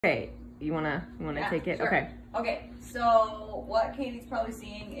Okay, you wanna take it? Sure. Okay. Okay, so what Katie's probably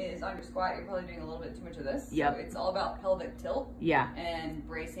seeing is on your squat, you're probably doing a little bit too much of this. Yep. So it's all about pelvic tilt. Yeah. And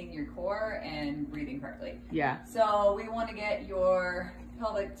bracing your core and breathing correctly. Yeah. So we want to get your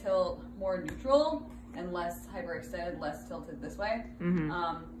pelvic tilt more neutral and less hyperextended, less tilted this way.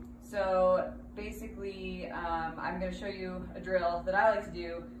 Mm-hmm. So basically, I'm going to show you a drill that I like to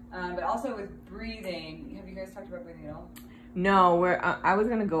do, but also with breathing. Have you guys talked about breathing at all? No, I was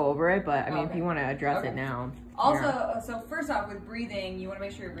gonna go over it, but I mean, if you want to address it now. Also, yeah. So first off, with breathing, you want to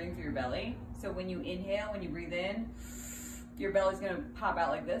make sure you're breathing through your belly. So when you inhale, when you breathe in, your belly's gonna pop out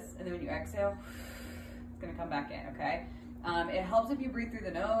like this, and then when you exhale, it's gonna come back in. Okay. It helps if you breathe through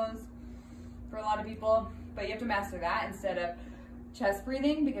the nose for a lot of people, but you have to master that instead of chest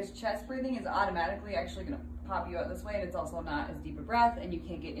breathing, because chest breathing is automatically actually gonna pop you out this way, and it's also not as deep a breath, and you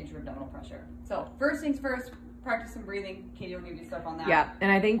can't get intra-abdominal pressure. So first things first. Practice some breathing. Katie will give you stuff on that. Yeah,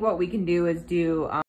 and I think what we can do is do